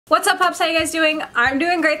What's up, pups? How you guys doing? I'm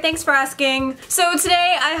doing great, thanks for asking. So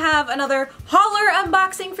today I have another Hollar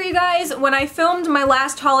unboxing for you guys. When I filmed my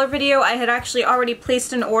last Hollar video, I had actually already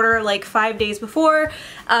placed an order like 5 days before,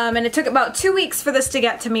 and it took about 2 weeks for this to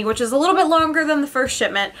get to me, which is a little bit longer than the first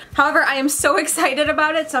shipment. However, I am so excited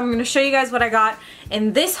about it, so I'm going to show you guys what I got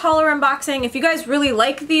in this Hollar unboxing. If you guys really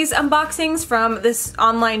like these unboxings from this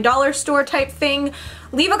online dollar store type thing,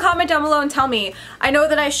 leave a comment down below and tell me. I know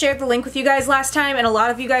that I shared the link with you guys last time and a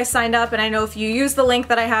lot of you guys signed up, and I know if you use the link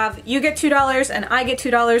that I have, you get $2 and I get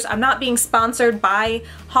 $2. I'm not being sponsored by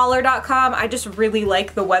Hollar.com, I just really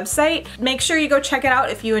like the website. Make sure you go check it out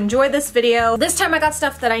if you enjoyed this video. This time I got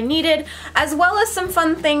stuff that I needed, as well as some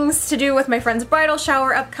fun things to do with my friend's bridal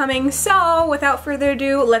shower upcoming, so without further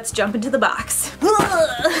ado, let's jump into the box.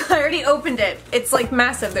 I already opened it. It's like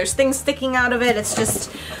massive. There's things sticking out of it. It's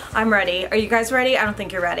just, I'm ready. Are you guys ready? I don't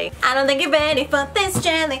think you're ready. I don't think you're ready for this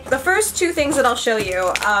jelly. The first two things that I'll show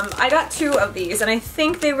you, I got 2 of these and I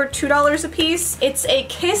think they were $2 a piece. It's a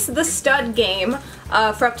Kiss the Stud game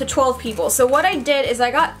for up to 12 people. So what I did is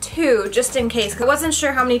I got 2 just in case, because I wasn't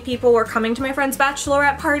sure how many people were coming to my friend's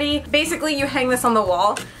bachelorette party. Basically, you hang this on the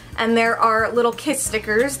wall and there are little kiss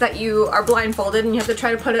stickers that you are blindfolded and you have to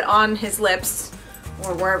try to put it on his lips.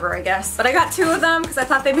 Or wherever, I guess. But I got 2 of them because I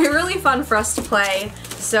thought they'd be really fun for us to play.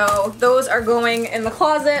 So those are going in the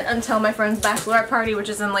closet until my friend's bachelorette party, which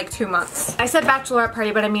is in like 2 months. I said bachelorette party,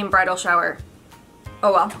 but I mean bridal shower.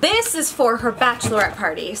 Oh well. This is for her bachelorette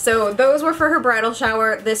party. So those were for her bridal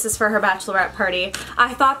shower. This is for her bachelorette party.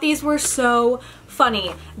 I thought these were so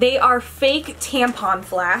funny. They are fake tampon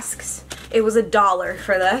flasks. It was $1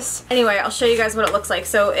 for this. Anyway, I'll show you guys what it looks like.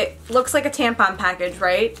 So it looks like a tampon package,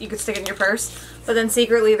 right? You could stick it in your purse. But then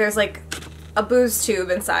secretly there's like a booze tube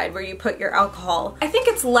inside where you put your alcohol. I think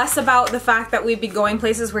it's less about the fact that we'd be going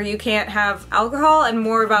places where you can't have alcohol and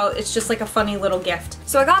more about it's just like a funny little gift.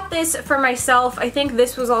 So I got this for myself. I think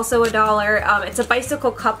this was also $1. It's a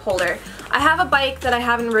bicycle cup holder. I have a bike that I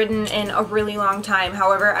haven't ridden in a really long time.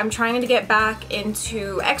 However, I'm trying to get back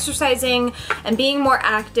into exercising and being more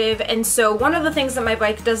active, and so one of the things that my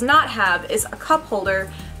bike does not have is a cup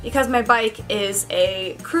holder, because my bike is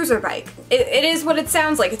a cruiser bike. It is what it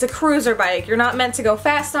sounds like. It's a cruiser bike. You're not meant to go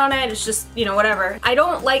fast on it. It's just, you know, whatever. I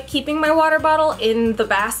don't like keeping my water bottle in the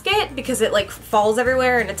basket because it like falls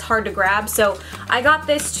everywhere and it's hard to grab. So I got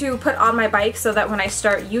this to put on my bike so that when I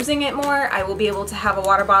start using it more, I will be able to have a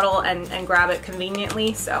water bottle and grab it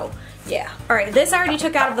conveniently. So yeah. Alright, this I already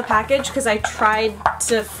took out of the package because I tried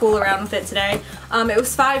to fool around with it today. It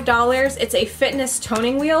was $5. It's a fitness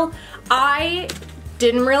toning wheel. I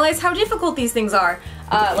didn't realize how difficult these things are.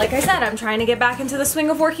 Like I said, I'm trying to get back into the swing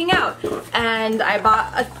of working out, and I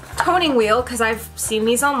bought a toning wheel because I've seen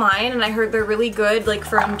these online and I heard they're really good, like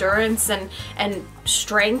for endurance and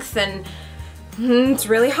strength, and it's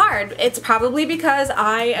really hard. It's probably because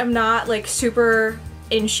I am not like super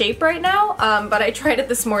in shape right now, but I tried it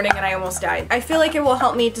this morning and I almost died. I feel like it will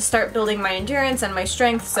help me to start building my endurance and my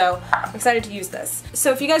strength, so I'm excited to use this.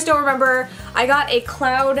 So if you guys don't remember, I got a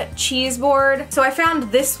cloud cheese board. So I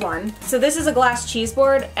found this one. So this is a glass cheese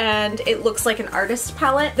board and it looks like an artist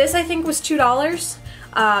palette. This I think was $2.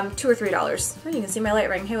 $2 or $3. Oh, you can see my light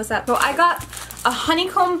ring. Hey, what's that? So I got a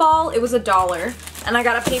honeycomb ball. It was $1. And I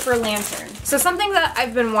got a paper lantern. So something that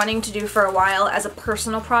I've been wanting to do for a while as a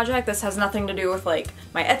personal project. This has nothing to do with like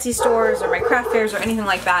my Etsy stores or my craft fairs or anything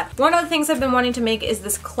like that. One of the things I've been wanting to make is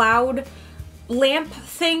this cloud lamp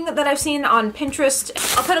thing that I've seen on Pinterest.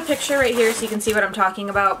 I'll put a picture right here so you can see what I'm talking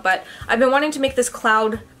about, but I've been wanting to make this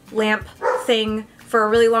cloud lamp thing for a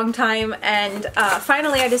really long time, and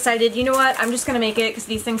finally I decided, you know what, I'm just gonna make it because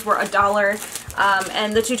these things were $1,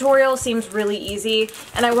 and the tutorial seems really easy,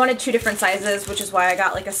 and I wanted 2 different sizes, which is why I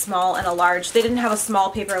got like a small and a large. They didn't have a small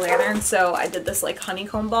paper lantern, so I did this like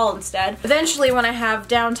honeycomb ball instead. Eventually, when I have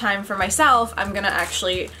downtime for myself, I'm gonna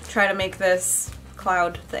actually try to make this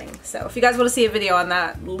cloud thing. So if you guys want to see a video on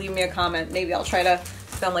that, leave me a comment. Maybe I'll try to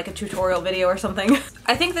film like a tutorial video or something.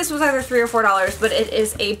 I think this was either $3 or $4, but it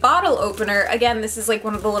is a bottle opener. Again, this is like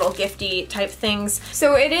one of the little gifty type things.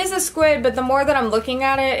 So it is a squid, but the more that I'm looking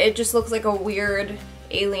at it, it just looks like a weird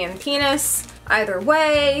alien penis. Either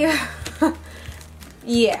way.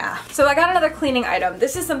 Yeah. So I got another cleaning item.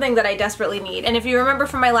 This is something that I desperately need. And if you remember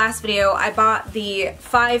from my last video, I bought the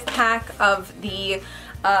 5-pack of the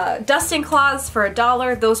dusting cloths for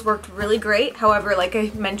 $1. Those worked really great. However, like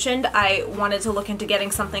I mentioned, I wanted to look into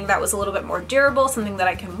getting something that was a little bit more durable, something that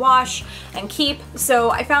I can wash and keep.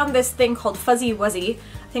 So I found this thing called Fuzzy Wuzzy.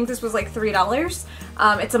 think this was like $3.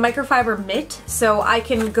 It's a microfiber mitt, so I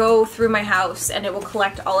can go through my house and it will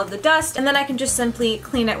collect all of the dust, and then I can just simply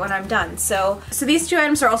clean it when I'm done. So these two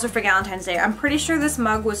items are also for Valentine's Day. I'm pretty sure this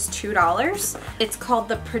mug was $2. It's called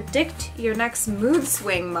the Predict Your Next Mood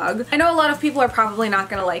Swing mug. I know a lot of people are probably not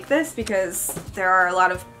gonna like this because there are a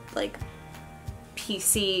lot of like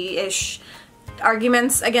PC-ish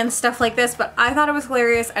arguments against stuff like this, but I thought it was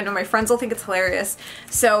hilarious. I know my friends will think it's hilarious.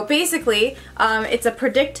 So basically, it's a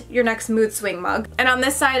Predict Your Next Mood Swing mug, and on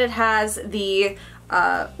this side it has the,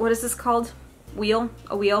 what is this called? Wheel?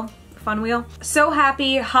 A wheel? Fun wheel? So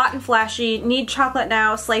happy, hot and flashy, need chocolate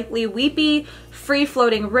now, slightly weepy, free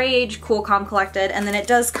floating rage, cool, calm, collected, and then it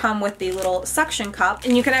does come with the little suction cup,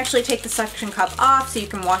 and you can actually take the suction cup off so you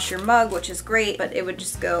can wash your mug, which is great, but it would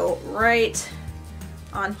just go right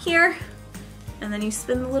on here, and then you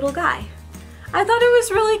spin the little guy. I thought it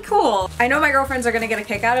was really cool. I know my girlfriends are gonna get a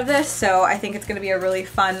kick out of this, so I think it's gonna be a really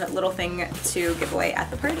fun little thing to give away at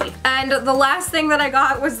the party. And the last thing that I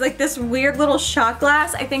got was like this weird little shot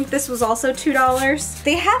glass. I think this was also $2.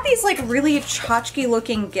 They have these like really tchotchke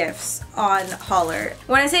looking gifts on Hollar.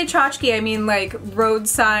 When I say tchotchke, I mean like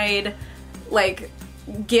roadside, like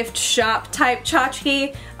gift shop type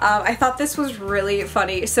tchotchke. I thought this was really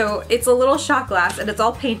funny. So it's a little shot glass and it's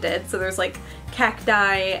all painted, so there's like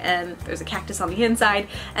cacti and there's a cactus on the inside,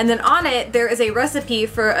 and then on it there is a recipe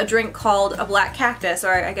for a drink called a black cactus,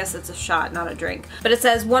 or I guess it's a shot, not a drink, but it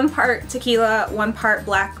says 1 part tequila, 1 part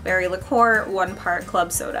blackberry liqueur, 1 part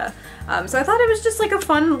club soda. So I thought it was just like a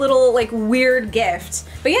fun little like weird gift.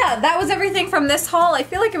 But yeah, that was everything from this haul. I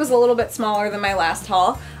feel like it was a little bit smaller than my last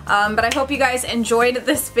haul. But I hope you guys enjoyed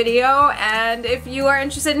this video, and if you are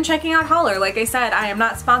interested in checking out Hollar, like I said, I am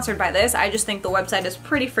not sponsored by this, I just think the website is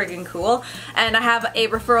pretty friggin' cool, and I have a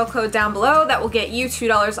referral code down below that will get you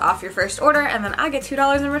 $2 off your first order, and then I get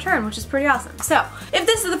 $2 in return, which is pretty awesome. So, if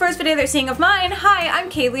this is the first video they're seeing of mine, hi, I'm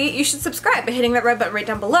Kayleigh, you should subscribe by hitting that red button right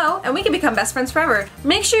down below, and we can become best friends forever.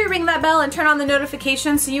 Make sure you ring that bell and turn on the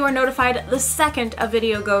notifications so you are notified the second a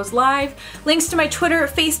video goes live. Links to my Twitter,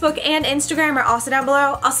 Facebook, and Instagram are also down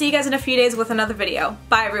below. I'll see you guys in a few days with another video.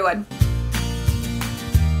 Bye everyone.